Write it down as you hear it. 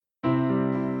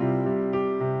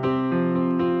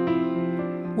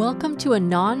Welcome to a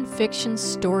nonfiction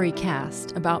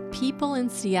storycast about people in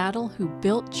Seattle who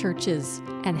built churches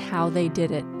and how they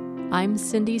did it. I'm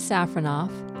Cindy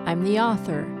Safranoff, I'm the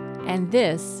author, and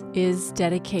this is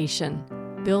Dedication,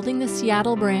 Building the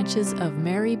Seattle Branches of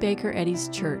Mary Baker Eddy's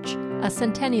Church, a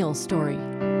Centennial Story.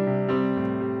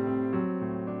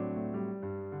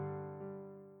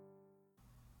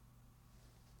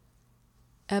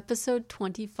 Episode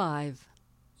 25,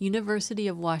 University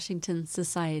of Washington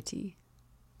Society.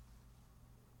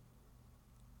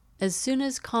 As soon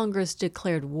as Congress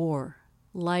declared war,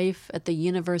 life at the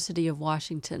University of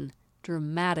Washington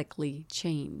dramatically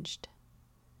changed.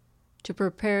 To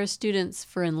prepare students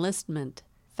for enlistment,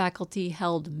 faculty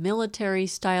held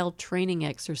military-style training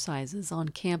exercises on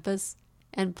campus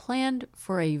and planned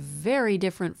for a very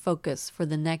different focus for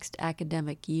the next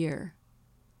academic year.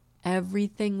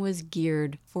 Everything was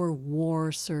geared for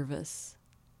war service.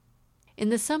 In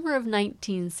the summer of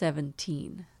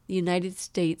 1917, the United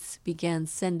States began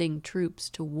sending troops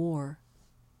to war.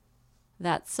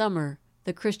 That summer,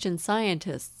 the Christian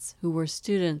Scientists, who were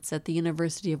students at the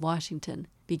University of Washington,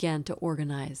 began to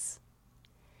organize.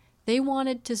 They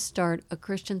wanted to start a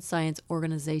Christian Science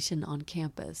organization on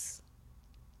campus.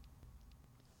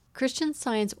 Christian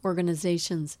Science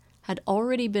organizations had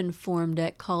already been formed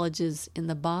at colleges in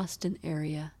the Boston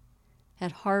area,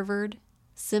 at Harvard,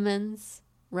 Simmons,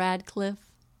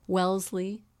 Radcliffe,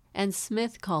 Wellesley, and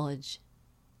Smith College.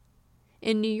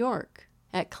 In New York,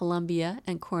 at Columbia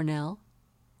and Cornell.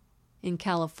 In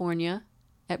California,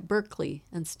 at Berkeley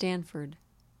and Stanford.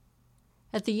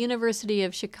 At the University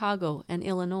of Chicago and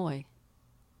Illinois.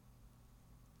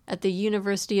 At the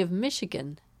University of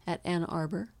Michigan at Ann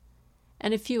Arbor,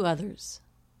 and a few others.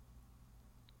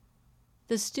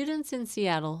 The students in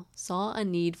Seattle saw a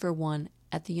need for one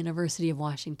at the University of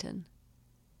Washington.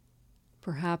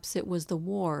 Perhaps it was the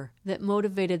war that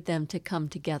motivated them to come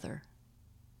together.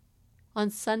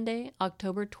 On Sunday,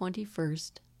 October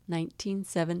 21st,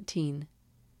 1917,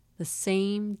 the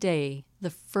same day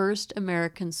the first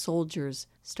American soldiers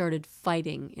started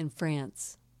fighting in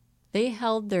France, they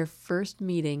held their first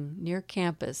meeting near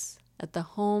campus at the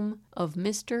home of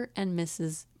Mr. and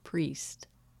Mrs. Priest.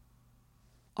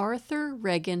 Arthur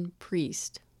Regan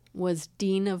Priest was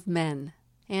Dean of Men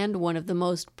and one of the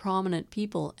most prominent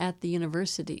people at the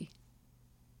university.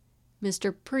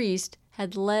 Mr. Priest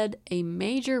had led a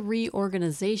major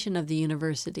reorganization of the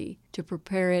university to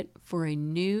prepare it for a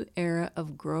new era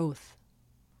of growth.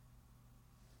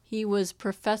 He was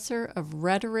professor of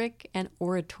rhetoric and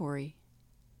oratory.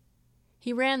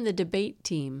 He ran the debate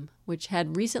team, which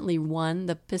had recently won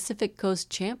the Pacific Coast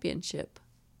Championship.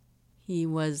 He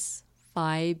was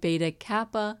Phi Beta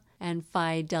Kappa and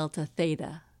Phi Delta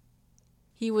Theta.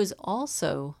 He was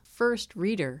also first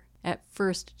reader at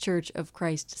First Church of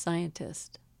Christ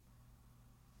Scientist.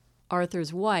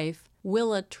 Arthur's wife,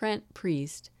 Willa Trent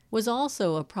Priest, was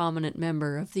also a prominent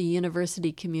member of the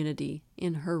university community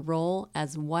in her role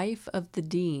as wife of the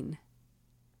dean.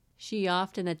 She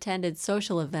often attended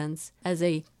social events as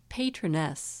a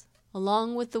patroness,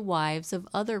 along with the wives of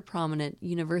other prominent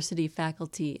university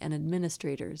faculty and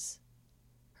administrators.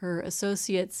 Her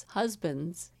associates'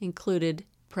 husbands included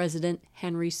President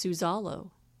Henry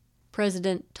Suzzallo,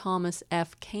 President Thomas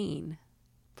F. Kane,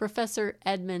 Professor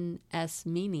Edmund S.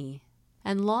 Meany,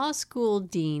 and Law School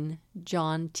Dean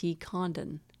John T.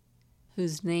 Condon,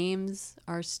 whose names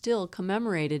are still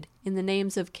commemorated in the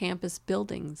names of campus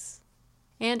buildings,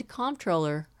 and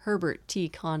Comptroller Herbert T.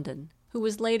 Condon, who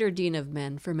was later Dean of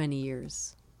Men for many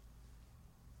years.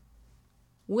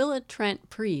 Willa Trent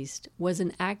Priest was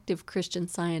an active Christian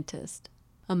Scientist,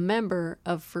 a member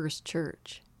of First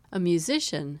Church, a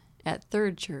musician at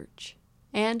Third Church,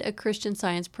 and a Christian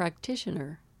Science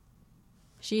practitioner.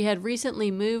 She had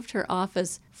recently moved her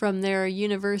office from their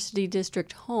University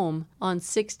District home on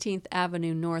 16th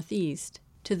Avenue Northeast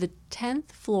to the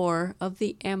 10th floor of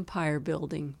the Empire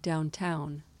Building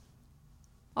downtown.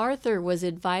 Arthur was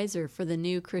advisor for the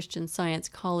new Christian Science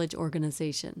College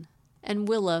organization, and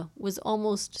Willa was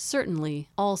almost certainly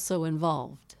also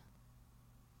involved.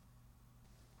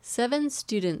 7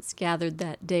 students gathered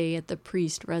that day at the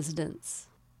Priest residence.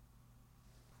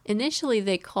 Initially,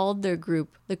 they called their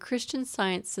group the Christian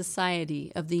Science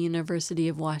Society of the University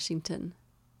of Washington.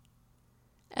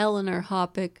 Eleanor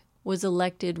Hoppick was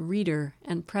elected reader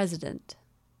and president.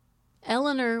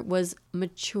 Eleanor was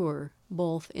mature,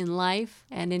 both in life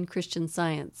and in Christian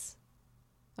Science.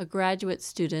 A graduate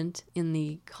student in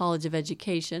the College of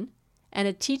Education and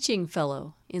a teaching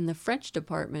fellow in the French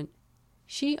department,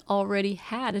 she already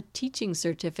had a teaching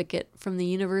certificate from the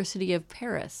University of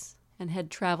Paris and had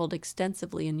traveled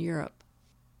extensively in Europe.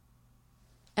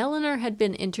 Eleanor had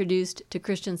been introduced to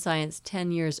Christian Science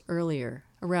 10 years earlier,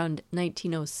 around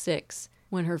 1906,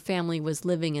 when her family was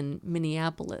living in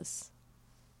Minneapolis.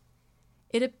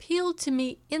 "It appealed to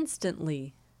me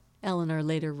instantly," Eleanor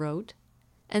later wrote,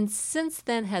 "and since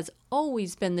then has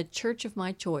always been the church of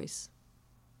my choice."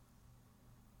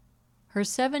 Her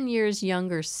 7 years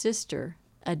younger sister,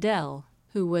 Adele,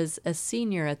 who was a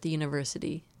senior at the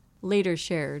university, later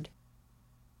shared,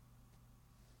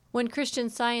 "When Christian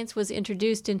Science was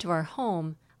introduced into our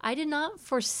home, I did not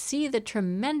foresee the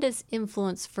tremendous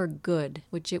influence for good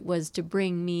which it was to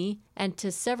bring me and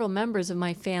to several members of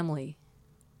my family.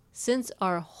 Since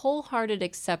our wholehearted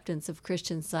acceptance of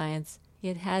Christian Science,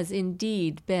 it has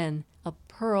indeed been a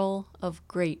pearl of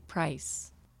great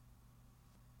price."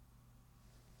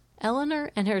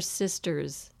 Eleanor and her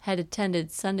sisters had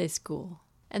attended Sunday school,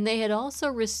 and they had also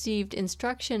received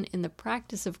instruction in the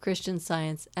practice of Christian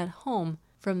Science at home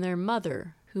from their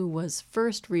mother, who was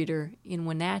first reader in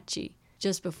Wenatchee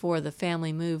just before the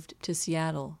family moved to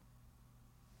Seattle.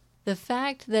 The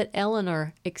fact that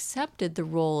Eleanor accepted the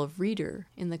role of reader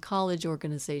in the college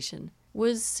organization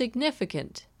was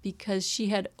significant because she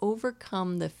had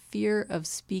overcome the fear of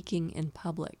speaking in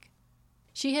public.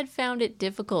 She had found it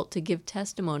difficult to give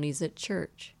testimonies at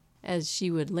church, as she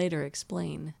would later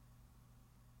explain.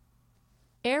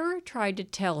 Error tried to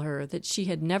tell her that she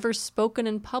had never spoken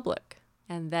in public,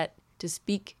 and that to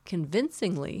speak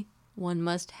convincingly, one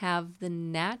must have the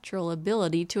natural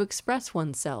ability to express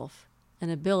oneself, an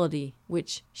ability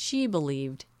which she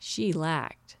believed she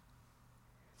lacked.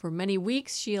 For many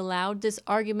weeks she allowed this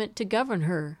argument to govern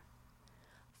her.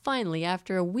 Finally,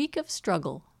 after a week of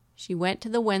struggle, she went to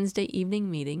the Wednesday evening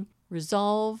meeting,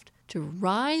 resolved to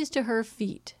rise to her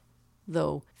feet,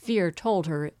 though fear told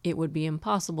her it would be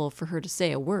impossible for her to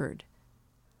say a word.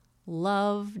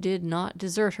 Love did not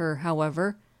desert her,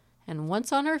 however, and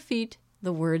once on her feet,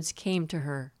 the words came to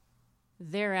her.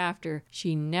 Thereafter,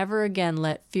 she never again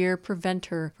let fear prevent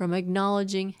her from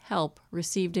acknowledging help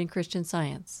received in Christian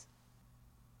Science.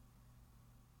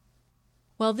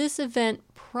 While this event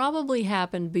probably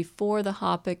happened before the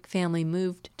Hoppeck family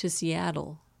moved to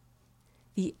Seattle,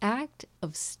 the act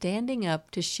of standing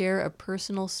up to share a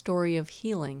personal story of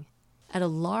healing at a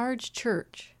large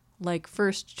church like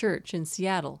First Church in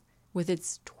Seattle, with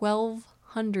its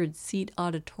 1,200-seat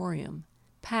auditorium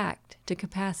packed to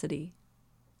capacity,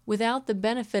 without the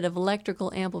benefit of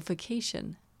electrical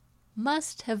amplification,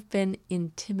 must have been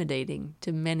intimidating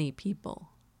to many people.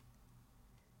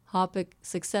 Hoppeck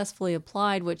successfully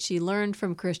applied what she learned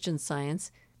from Christian Science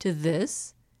to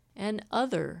this and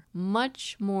other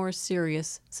much more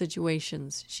serious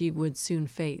situations she would soon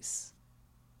face.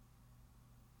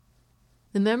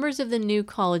 The members of the new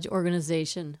college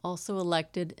organization also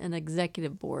elected an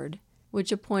executive board, which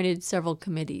appointed several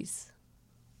committees.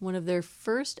 One of their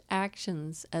first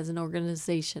actions as an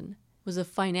organization was a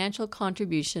financial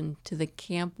contribution to the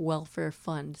Camp Welfare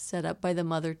Fund set up by the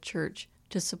Mother Church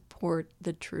to support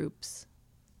the troops.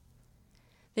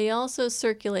 They also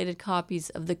circulated copies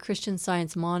of the Christian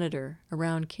Science Monitor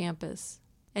around campus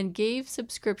and gave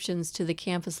subscriptions to the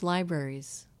campus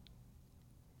libraries.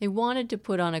 They wanted to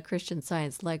put on a Christian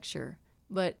Science lecture,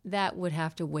 but that would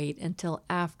have to wait until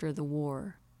after the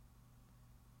war.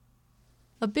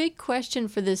 A big question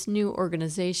for this new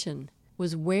organization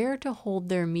was where to hold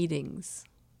their meetings.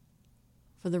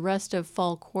 For the rest of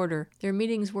fall quarter, their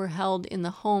meetings were held in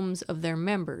the homes of their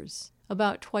members,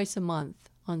 about twice a month,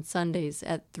 on Sundays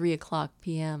at 3:00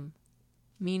 p.m.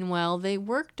 Meanwhile, they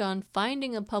worked on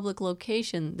finding a public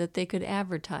location that they could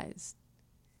advertise.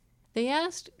 They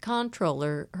asked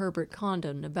Comptroller Herbert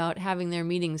Condon about having their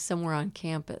meetings somewhere on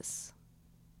campus.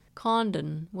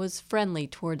 Condon was friendly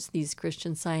towards these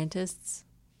Christian Scientists.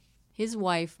 His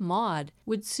wife, Maud,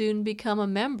 would soon become a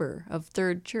member of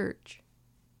Third Church.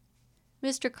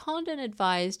 Mr. Condon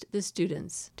advised the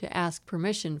students to ask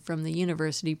permission from the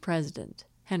university president,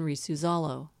 Henry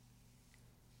Suzzallo.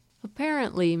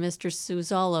 Apparently, Mr.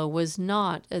 Suzzallo was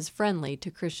not as friendly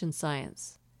to Christian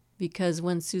Science, because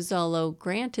when Suzzallo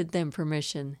granted them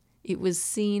permission, it was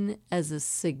seen as a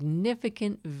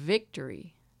significant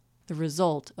victory, the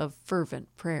result of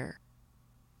fervent prayer.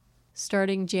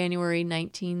 Starting January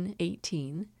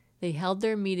 1918, they held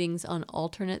their meetings on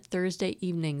alternate Thursday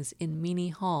evenings in Meany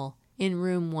Hall in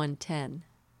room 110.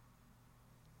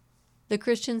 The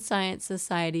Christian Science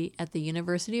Society at the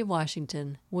University of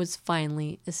Washington was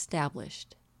finally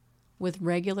established, with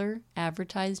regular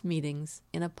advertised meetings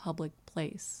in a public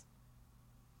place.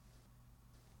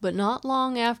 But not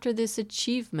long after this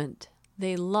achievement,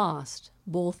 they lost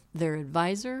both their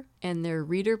advisor and their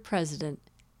reader president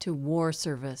to war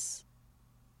service.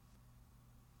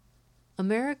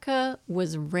 America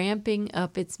was ramping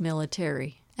up its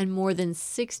military, and more than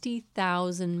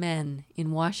 60,000 men in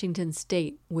Washington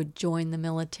state would join the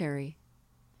military.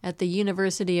 At the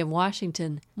University of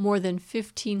Washington, more than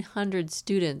 1,500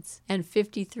 students and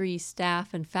 53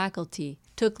 staff and faculty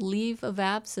took leave of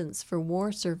absence for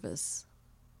war service.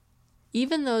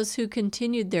 Even those who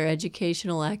continued their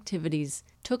educational activities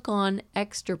took on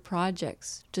extra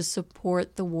projects to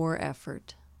support the war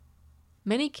effort.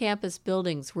 Many campus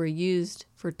buildings were used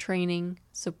for training,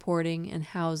 supporting, and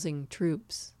housing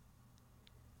troops.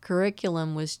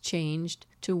 Curriculum was changed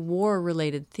to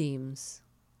war-related themes.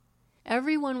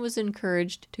 Everyone was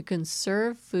encouraged to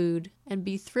conserve food and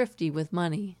be thrifty with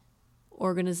money.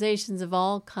 Organizations of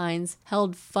all kinds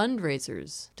held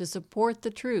fundraisers to support the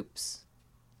troops.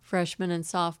 Freshmen and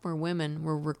sophomore women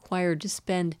were required to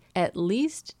spend at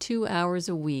least 2 hours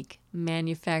a week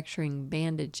manufacturing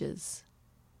bandages.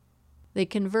 They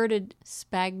converted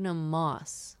sphagnum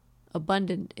moss,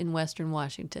 abundant in western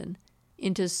Washington,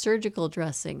 into surgical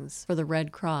dressings for the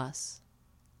Red Cross.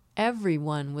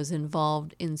 Everyone was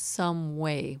involved in some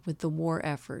way with the war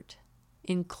effort,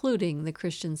 including the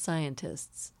Christian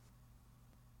Scientists.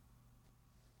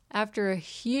 After a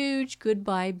huge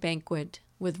goodbye banquet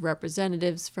with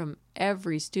representatives from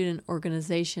every student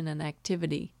organization and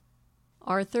activity,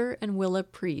 Arthur and Willa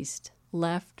Priest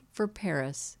left for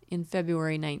Paris in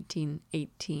February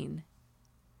 1918.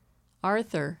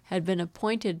 Arthur had been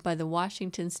appointed by the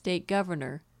Washington state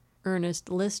governor, Ernest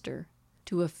Lister,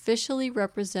 to officially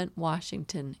represent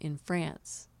Washington in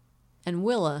France, and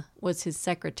Willa was his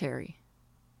secretary.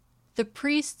 The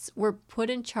Priests were put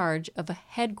in charge of a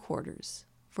headquarters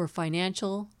for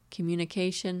financial,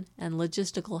 communication, and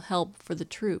logistical help for the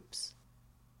troops.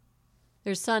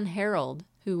 Their son Harold,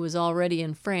 who was already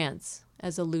in France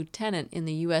as a lieutenant in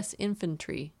the U.S.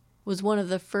 infantry, was one of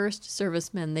the first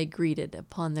servicemen they greeted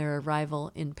upon their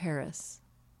arrival in Paris.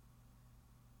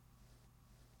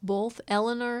 Both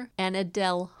Eleanor and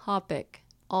Adele Hoppick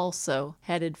also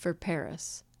headed for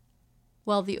Paris.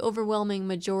 While the overwhelming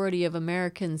majority of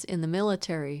Americans in the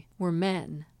military were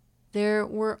men, there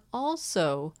were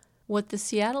also what the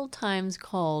Seattle Times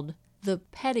called the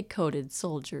petticoated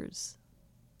soldiers.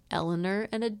 Eleanor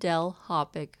and Adele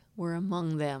Hoppick were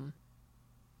among them.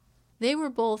 They were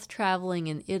both traveling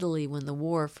in Italy when the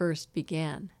war first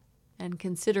began, and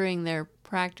considering their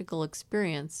practical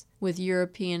experience with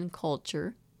European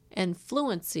culture and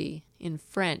fluency in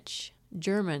French,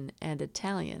 German, and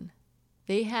Italian,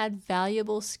 they had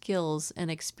valuable skills and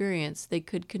experience they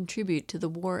could contribute to the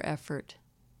war effort.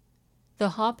 The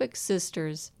Hoppick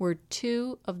sisters were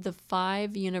 2 of the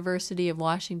 5 University of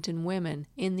Washington women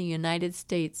in the United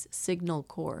States Signal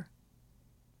Corps.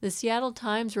 The Seattle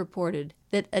Times reported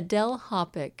that Adele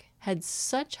Hoppick had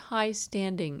such high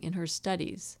standing in her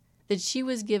studies that she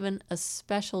was given a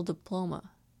special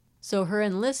diploma, so her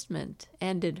enlistment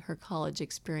ended her college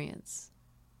experience.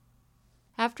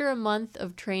 After a month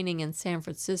of training in San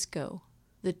Francisco,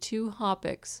 the 2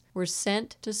 Hoppicks were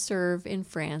sent to serve in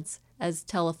France as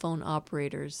telephone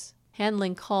operators,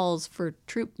 handling calls for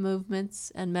troop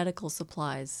movements and medical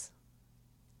supplies.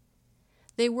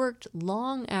 They worked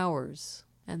long hours,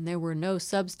 and there were no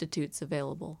substitutes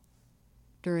available.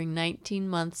 During 19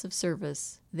 months of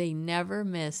service, they never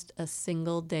missed a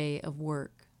single day of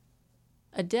work.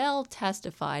 Adele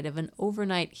testified of an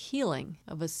overnight healing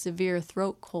of a severe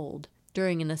throat cold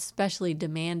during an especially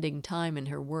demanding time in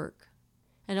her work,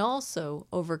 and also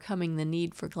overcoming the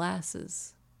need for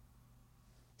glasses.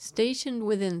 Stationed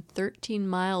within 13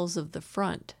 miles of the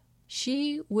front,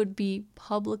 she would be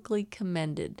publicly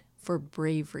commended for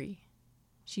bravery.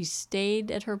 She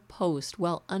stayed at her post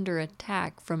while under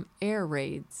attack from air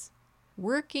raids,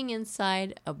 working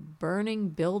inside a burning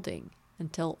building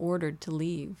until ordered to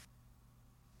leave.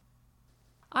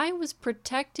 "I was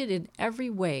protected in every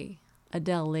way,"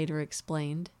 Adele later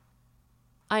explained.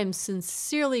 "I am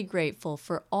sincerely grateful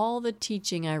for all the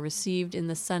teaching I received in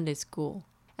the Sunday school,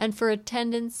 and for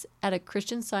attendance at a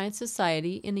Christian Science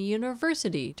Society in a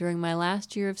university during my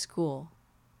last year of school."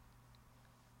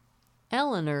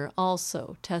 Eleanor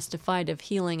also testified of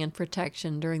healing and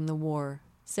protection during the war,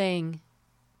 saying,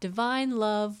 "Divine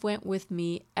love went with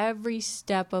me every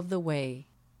step of the way."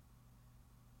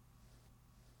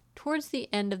 Towards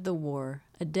the end of the war,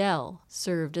 Adele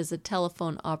served as a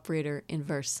telephone operator in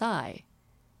Versailles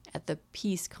at the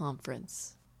Peace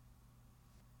Conference.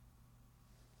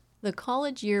 The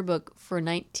college yearbook for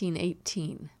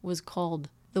 1918 was called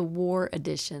the War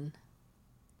Edition.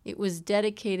 It was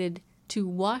dedicated to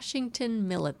Washington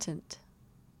Militant,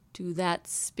 to that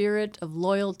spirit of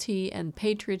loyalty and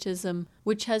patriotism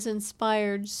which has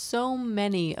inspired so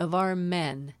many of our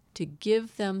men to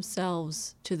give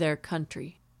themselves to their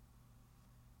country.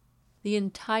 The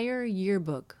entire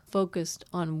yearbook focused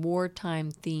on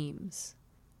wartime themes.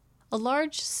 A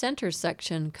large center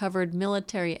section covered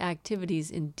military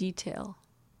activities in detail: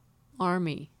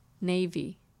 Army,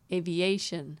 Navy,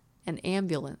 aviation, and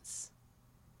ambulance,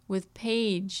 with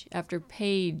page after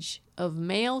page of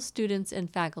male students and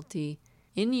faculty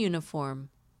in uniform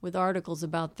with articles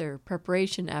about their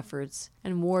preparation efforts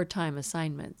and wartime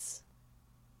assignments.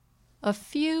 A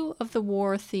few of the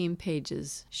war theme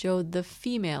pages showed the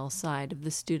female side of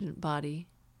the student body.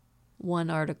 One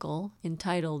article,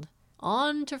 entitled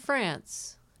 "On to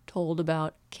France," told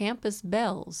about campus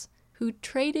belles who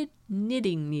traded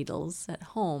knitting needles at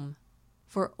home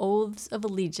for oaths of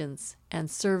allegiance and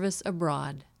service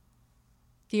abroad.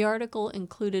 The article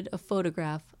included a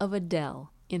photograph of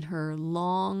Adele in her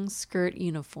long skirt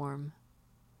uniform.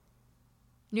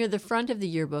 Near the front of the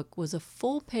yearbook was a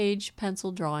full-page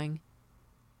pencil drawing,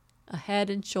 a head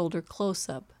and shoulder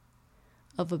close-up,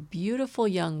 of a beautiful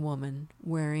young woman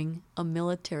wearing a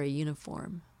military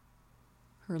uniform,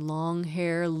 her long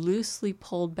hair loosely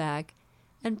pulled back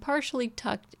and partially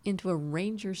tucked into a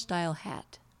ranger-style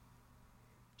hat.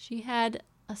 She had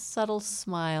a subtle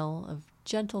smile of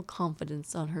gentle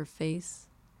confidence on her face.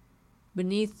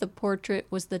 Beneath the portrait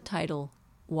was the title,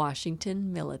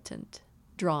 "Washington Militant,"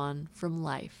 drawn from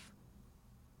life.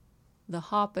 The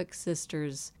Hoppock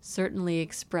sisters certainly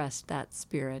expressed that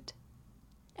spirit,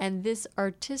 and this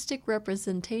artistic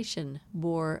representation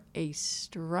bore a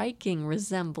striking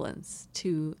resemblance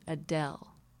to Adele.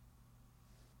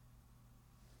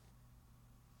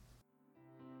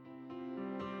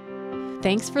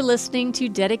 Thanks for listening to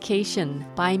Dedication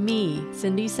by me,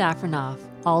 Cindy Safranoff.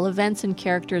 All events and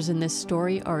characters in this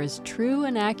story are as true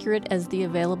and accurate as the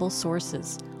available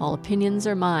sources. All opinions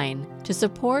are mine. To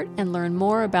support and learn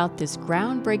more about this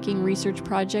groundbreaking research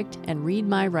project and read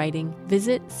my writing,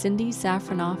 visit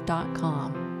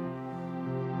cindysafranoff.com.